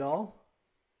Masvidal.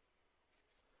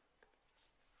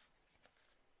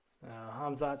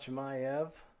 Hamzat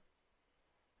Chimaev.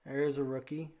 There's a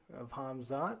rookie of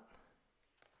Hamzat.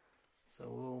 So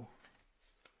we'll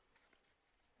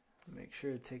Make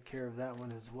sure to take care of that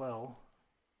one as well.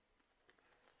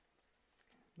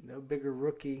 No bigger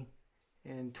rookie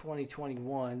in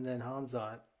 2021 than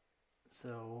Hamzat.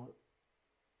 So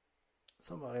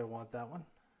somebody will want that one.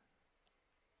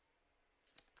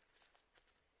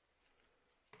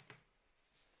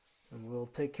 And we'll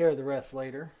take care of the rest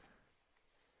later.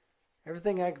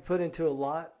 Everything I can put into a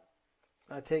lot,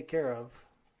 I take care of.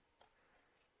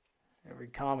 Every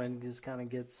common just kind of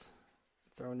gets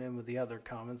thrown in with the other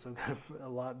common, so I've got a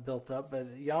lot built up.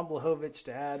 But Jan Blachowicz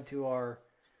to add to our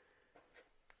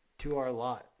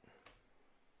lot.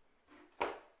 So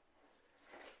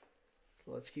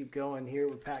let's keep going here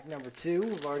with pack number 2.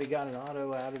 We've already got an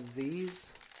auto out of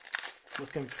these.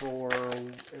 Looking for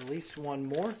at least one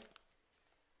more.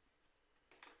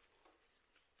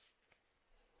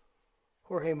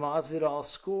 Jorge Masvidal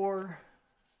score.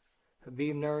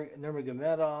 Habib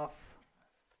Nurmagomedov.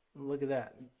 Look at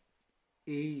that.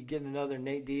 Getting another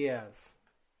Nate Diaz.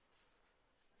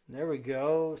 There we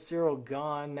go. Cyril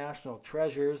Gahn, National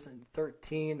Treasures,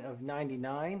 13 of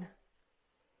 99.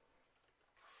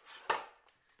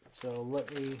 So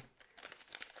let me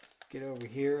get over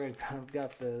here and kind of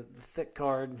got the thick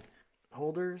card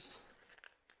holders.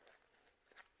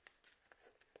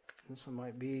 This one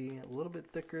might be a little bit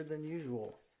thicker than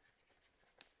usual.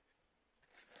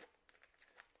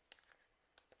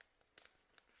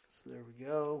 So there we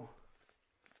go.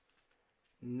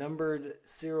 Numbered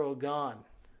Cyril Gahn.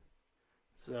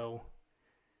 So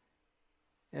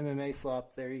MMA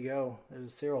slop, there you go.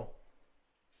 There's Cyril.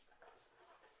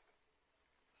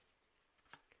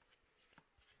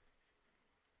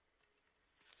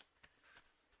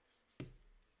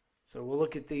 So we'll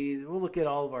look at these. We'll look at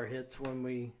all of our hits when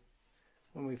we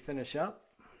finish up.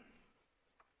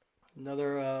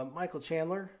 Another Michael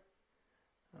Chandler,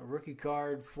 a rookie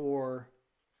card for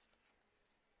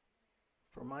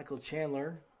Michael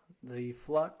Chandler, the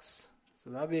Flux. So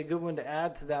that'll be a good one to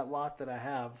add to that lot that I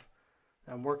have,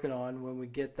 that I'm working on when we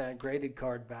get that graded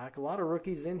card back. A lot of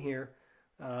rookies in here.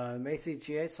 Macy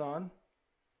Chiasson,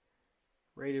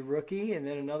 rated rookie, and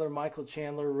then another Michael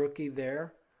Chandler rookie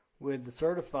there with the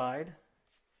certified.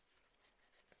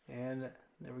 And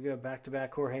there we go,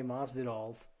 back-to-back Jorge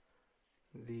Masvidal's,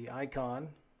 the icon.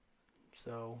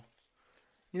 So,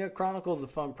 Chronicles is a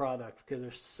fun product because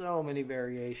there's so many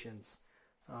variations.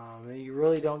 And you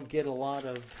really don't get a lot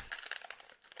of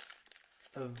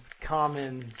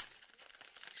common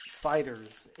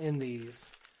fighters in these.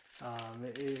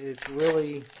 It's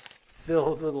really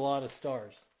filled with a lot of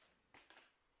stars.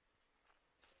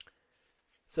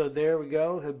 So there we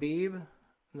go, Habib,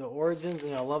 the Origins,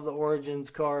 and I love the Origins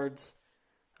cards.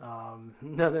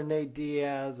 Another Nate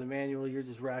Diaz. Emmanuel, you're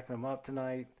just racking them up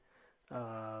tonight.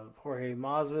 Jorge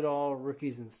Masvidal,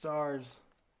 Rookies and Stars.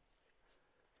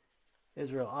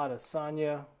 Israel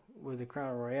Adesanya with the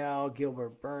Crown Royale.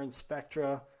 Gilbert Burns,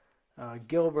 Spectra.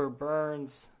 Gilbert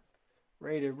Burns,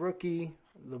 rated rookie,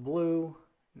 the blue.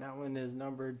 That one is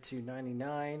numbered to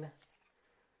 99.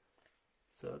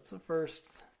 So it's the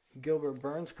first Gilbert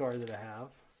Burns card that I have.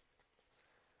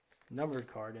 Numbered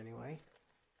card, anyway.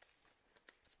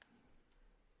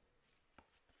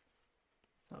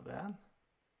 It's not bad.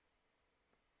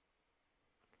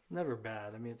 Never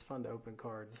bad. I mean, it's fun to open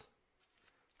cards.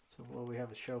 So what we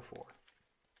have a show for.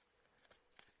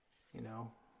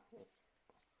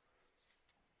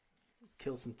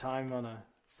 Kill some time on a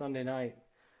Sunday night.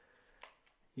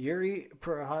 Yuri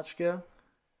Prochazka,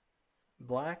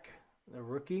 black, a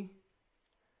rookie.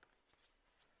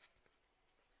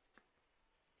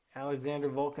 Alexander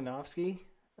Volkanovski,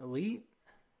 elite.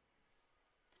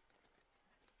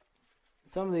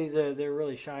 Some of these they're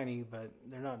really shiny, but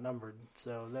they're not numbered,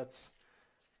 so it's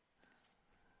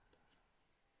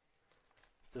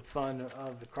the fun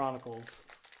of the Chronicles.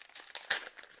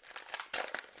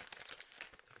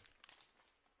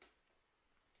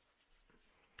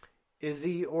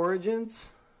 Izzy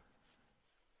Origins,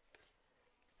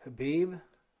 Habib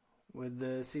with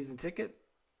the season ticket,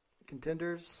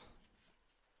 contenders.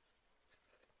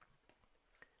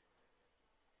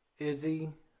 Izzy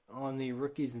on the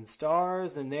Rookies and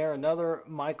Stars, and there another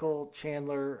Michael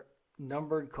Chandler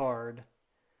numbered card,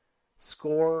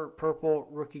 score purple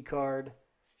rookie card,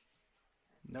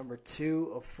 number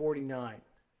 2 of 49.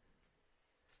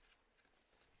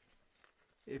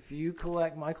 If you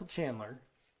collect Michael Chandler,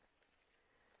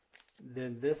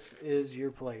 then this is your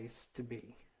place to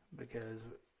be, because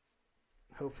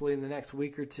hopefully in the next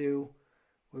week or two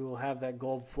we will have that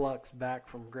gold flux back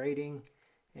from grading,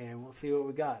 and we'll see what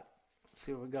we got.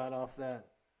 See what we got off that.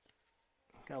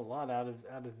 Got a lot out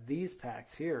of these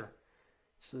packs here.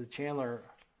 So the Chandler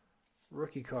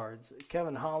rookie cards.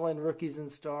 Kevin Holland, Rookies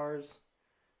and Stars.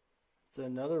 It's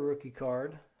another rookie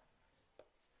card.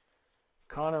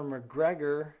 Conor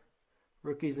McGregor,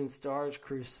 Rookies and Stars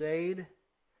Crusade.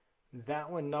 That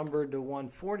one numbered to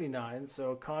 149.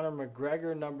 So Conor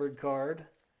McGregor numbered card.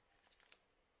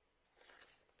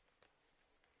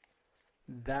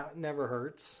 That never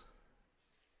hurts.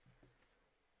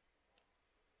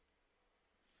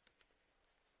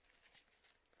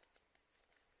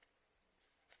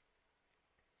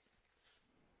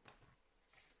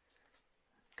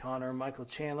 Conor Michael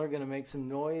Chandler going to make some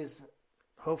noise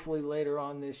hopefully later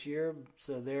on this year.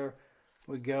 So there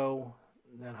we go.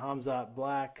 That Hamzat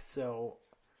Black. So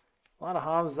a lot of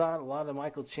Hamzat, a lot of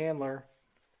Michael Chandler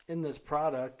in this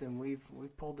product, and we've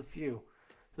pulled a few.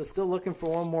 So still looking for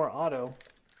one more auto.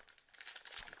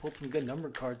 Pulled some good number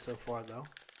cards so far though.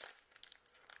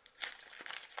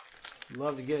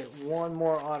 Love to get one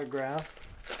more autograph.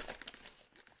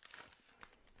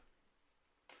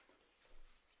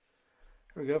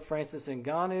 Here we go, Francis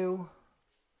Ngannou.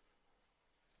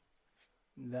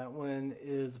 That one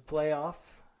is a playoff.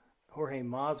 Jorge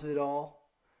Masvidal,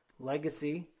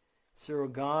 Legacy. Cyril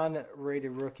Gane,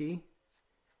 rated rookie.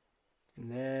 And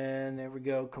then there we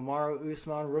go, Kamaru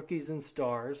Usman, Rookies and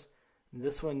Stars. And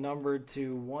this one numbered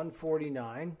to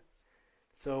 149.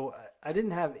 So I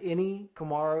didn't have any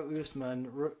Kamaru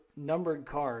Usman numbered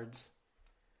cards.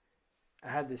 I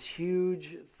had this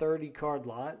huge 30 card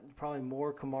lot, probably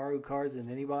more Kamaru cards than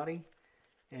anybody,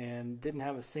 and didn't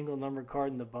have a single numbered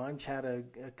card in the bunch. Had a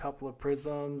couple of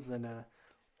Prisms and a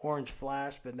Orange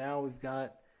Flash, but now we've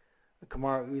got a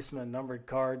Kamaru Usman numbered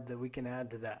card that we can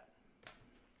add to that.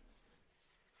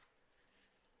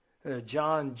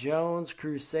 John Jones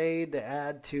Crusade to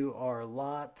add to our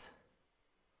lot.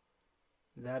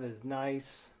 That is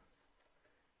nice.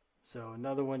 So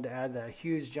another one to add that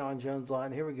huge John Jones lot.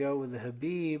 And here we go with the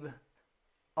Habib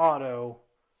auto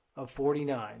of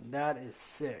 49. That is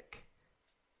sick.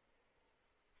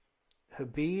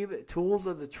 Habib, Tools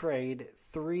of the Trade,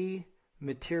 3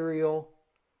 material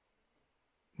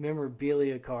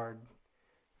memorabilia card.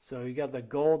 So you got the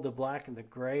gold, the black, and the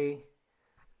gray.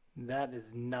 That is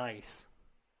nice.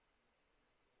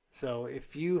 So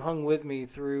if you hung with me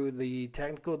through the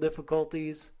technical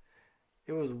difficulties,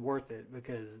 it was worth it,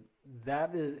 because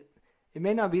that is, it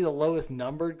may not be the lowest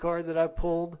numbered card that I've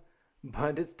pulled,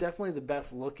 but it's definitely the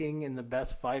best looking and the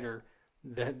best fighter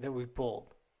that we've pulled.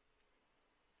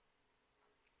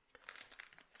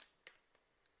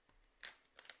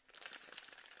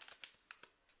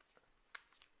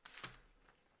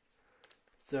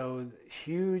 So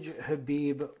huge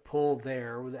Habib pull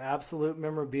there with absolute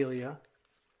memorabilia.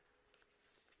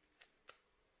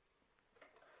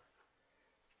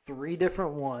 3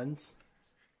 different ones.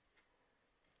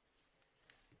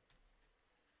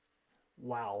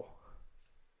 Wow.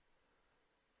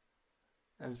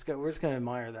 We're just going to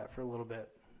admire that for a little bit.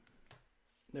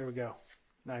 There we go.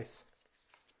 Nice.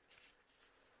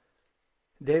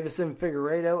 Davison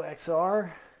Figueiredo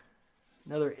XR.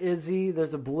 Another Izzy.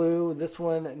 There's a blue. This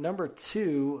one, number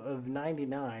 2 of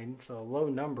 99. So a low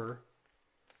number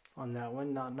on that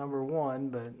one. Not number 1,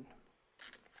 but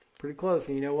pretty close.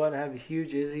 And you know what? I have a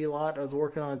huge Izzy lot I was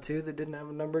working on too that didn't have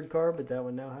a numbered card, but that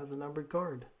one now has a numbered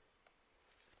card.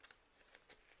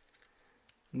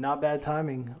 Not bad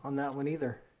timing on that one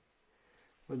either,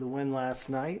 with the win last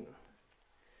night.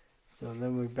 So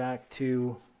then we're back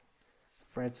to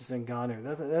Francis Ngannou.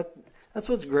 That's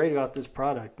what's great about this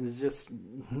product. There's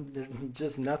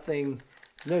just nothing,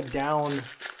 no down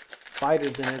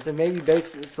fighters in it. There may be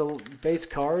base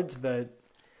cards, but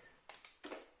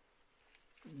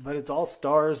it's all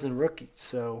stars and rookies,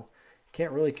 so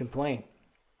can't really complain.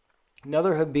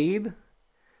 Another Habib.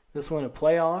 This one a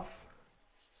playoff.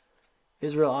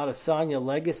 Israel Adesanya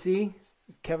Legacy.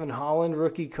 Kevin Holland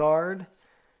rookie card.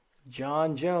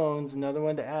 John Jones, another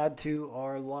one to add to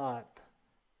our lot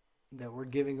that we're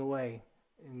giving away.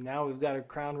 And now we've got a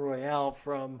Crown Royale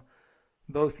from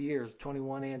both years,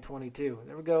 21 and 22.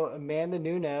 There we go. Amanda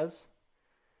Nunes,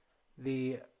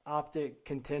 the Optic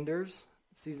Contenders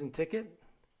season ticket.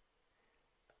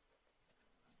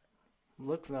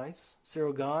 Looks nice.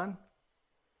 Cyril Gane.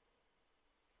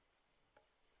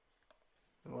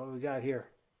 And what we got here?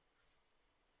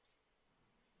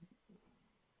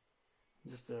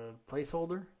 Just a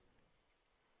placeholder.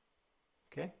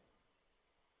 Okay.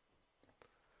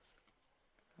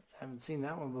 Haven't seen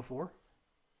that one before.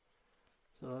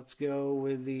 So let's go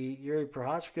with the Yuri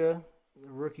Prochazka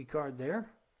rookie card there.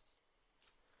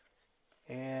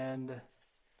 And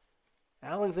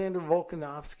Alexander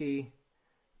Volkanovski,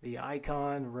 the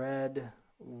Icon Red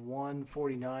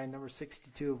 149, number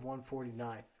 62 of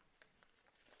 149.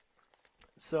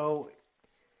 So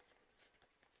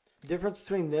difference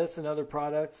between this and other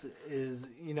products is,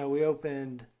 we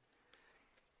opened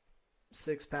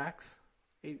 6 packs,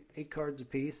 eight cards a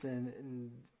piece,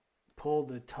 and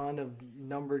pulled a ton of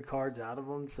numbered cards out of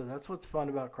them. So that's what's fun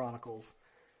about Chronicles.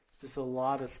 Just a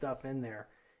lot of stuff in there.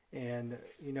 And,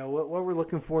 what we're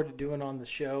looking forward to doing on the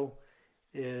show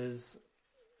is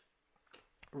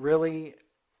really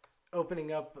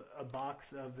opening up a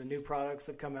box of the new products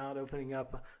that come out, opening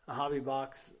up a hobby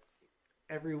box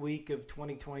every week of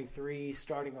 2023,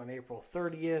 starting on April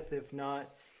 30th. If not,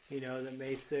 the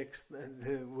May 6th,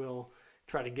 we'll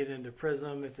try to get into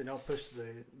Prism if they don't push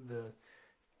the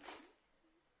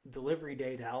delivery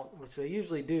date out, which they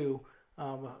usually do,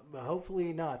 but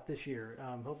hopefully not this year.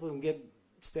 Hopefully we can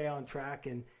stay on track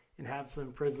and have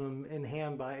some Prism in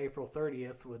hand by April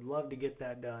 30th. Would love to get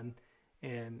that done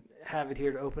and have it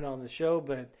here to open on the show.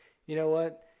 But you know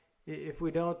what? If we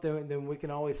don't, then we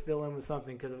can always fill in with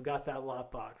something because I've got that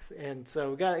lot box. And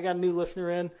so I got a new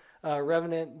listener in,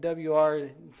 Revenant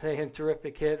WR, saying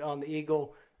terrific hit on the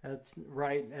Eagle. That's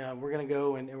right. We're going to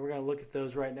go and we're going to look at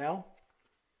those right now.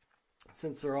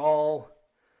 Since they're all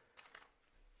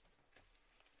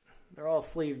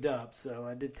sleeved up, so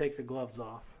I did take the gloves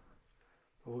off.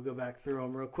 But we'll go back through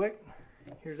them real quick.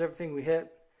 Here's everything we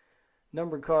hit.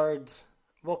 Numbered cards.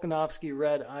 Volkanovski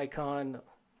red icon.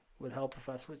 Would help if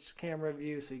I switch the camera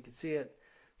view so you can see it.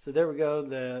 So there we go.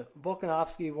 The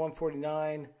Volkanovski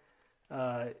 149.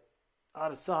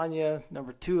 Adesanya,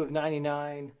 number 2 of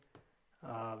 99.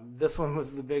 This one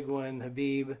was the big one.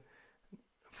 Khabib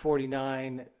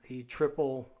 49. The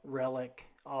triple relic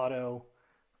auto.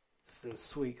 This is a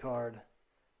sweet card.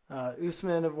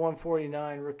 Usman of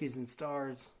 149. Rookies and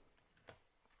stars.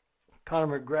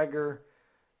 Conor McGregor,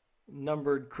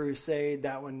 numbered Crusade.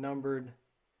 That one numbered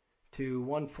to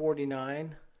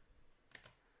 149.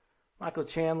 Michael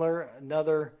Chandler,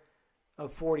 another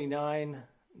of 49.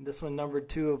 This one numbered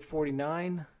 2 of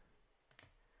 49.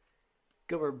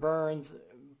 Gilbert Burns,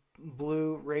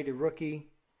 blue rated rookie.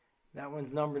 That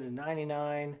one's numbered to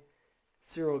 99.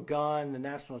 Cyril Gahn, the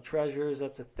National Treasures.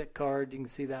 That's a thick card. You can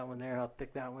see that one there, how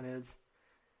thick that one is.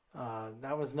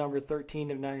 That was number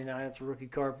 13 of 99. It's a rookie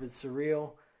card for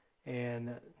Surreal.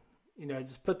 And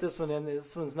just put this one in.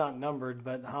 This one's not numbered,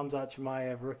 but Hamzat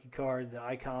Chimaev, rookie card, the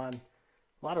icon.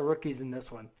 A lot of rookies in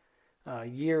this one.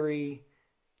 Yuri,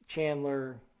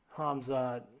 Chandler,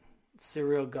 Hamzat,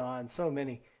 Cyril Gahn, so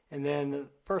many. And then the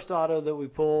first auto that we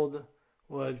pulled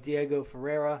was Diego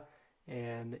Pereira.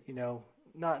 And,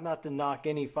 not to knock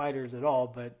any fighters at all,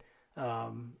 but,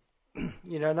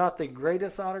 not the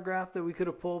greatest autograph that we could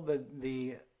have pulled, but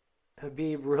the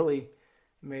Khabib really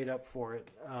made up for it.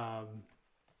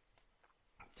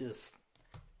 Just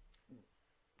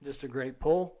a great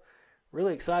pull.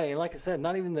 Really exciting. And like I said,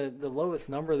 not even the lowest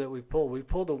number that we pulled. We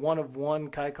pulled a 1/1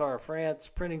 Kaikar France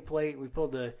printing plate. We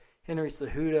pulled a Henry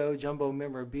Cejudo jumbo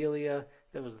memorabilia.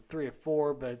 That was a 3 of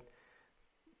 4, but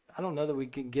I don't know that we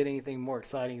can get anything more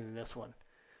exciting than this one.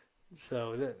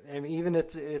 So, even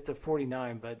it's a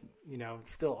 49, but,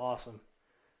 it's still awesome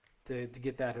to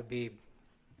get that Khabib.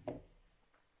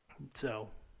 So,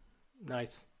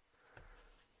 nice.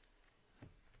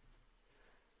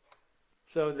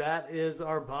 So that is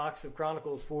our box of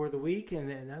Chronicles for the week, and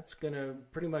that's going to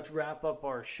pretty much wrap up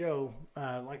our show.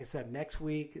 Like I said, next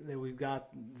week then we've got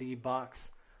the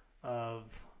box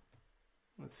of,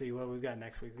 let's see what we've got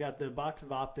next week. We've got the box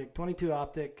of Optic, 22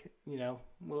 Optic,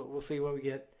 we'll see what we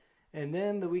get. And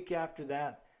then the week after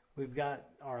that, we've got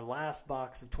our last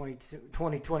box of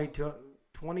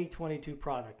 2022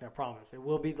 product. I promise. It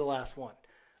will be the last one.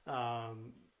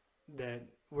 That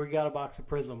we got a box of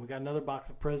Prism. We got another box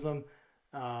of Prism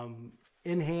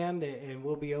in hand, and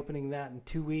we'll be opening that in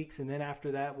 2 weeks. And then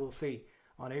after that, we'll see.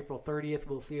 On April 30th,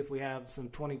 we'll see if we have some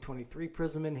 2023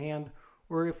 Prism in hand,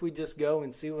 or if we just go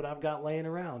and see what I've got laying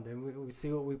around, and we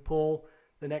see what we pull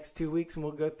the next 2 weeks, and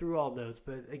we'll go through all those.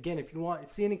 But again, if you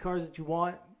see any cards that you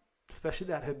want, especially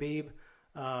that Khabib,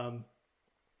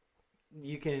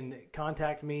 you can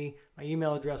contact me. My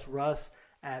email address,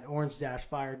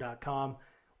 russ@orange-fire.com,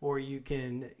 or you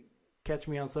can catch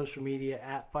me on social media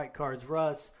at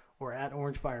FightCardsRuss or at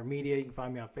Orange Fire Media. You can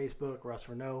find me on Facebook, Russ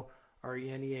Renault,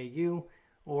 Reneau,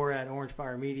 or at Orange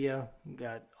Fire Media. We've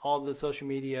got all the social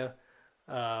media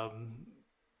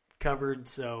covered,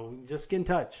 so just get in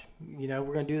touch. We're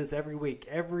going to do this every week,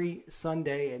 every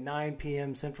Sunday at 9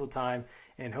 p.m. Central Time,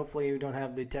 and hopefully we don't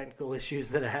have the technical issues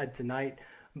that I had tonight,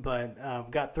 but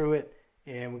got through it,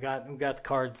 and we got the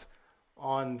cards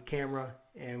on camera,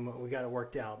 and we got it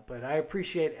worked out. But I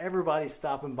appreciate everybody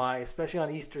stopping by, especially on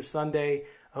Easter Sunday.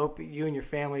 I hope you and your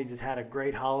family just had a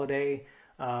great holiday,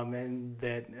 and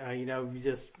that we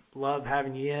just love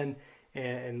having you in.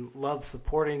 and love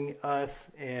supporting us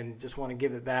and just want to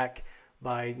give it back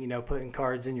by, putting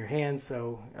cards in your hands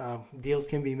so deals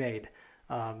can be made.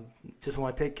 Just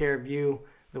want to take care of you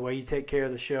the way you take care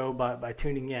of the show by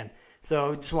tuning in.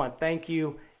 So just want to thank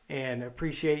you and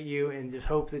appreciate you, and just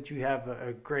hope that you have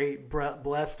a great,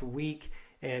 blessed week,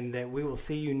 and that we will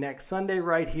see you next Sunday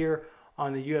right here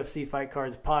on the UFC Fight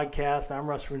Cards podcast. I'm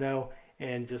Russ Renault,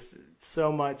 and just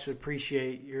so much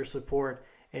appreciate your support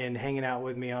and hanging out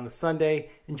with me on a Sunday.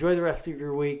 Enjoy the rest of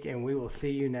your week, and we will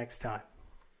see you next time.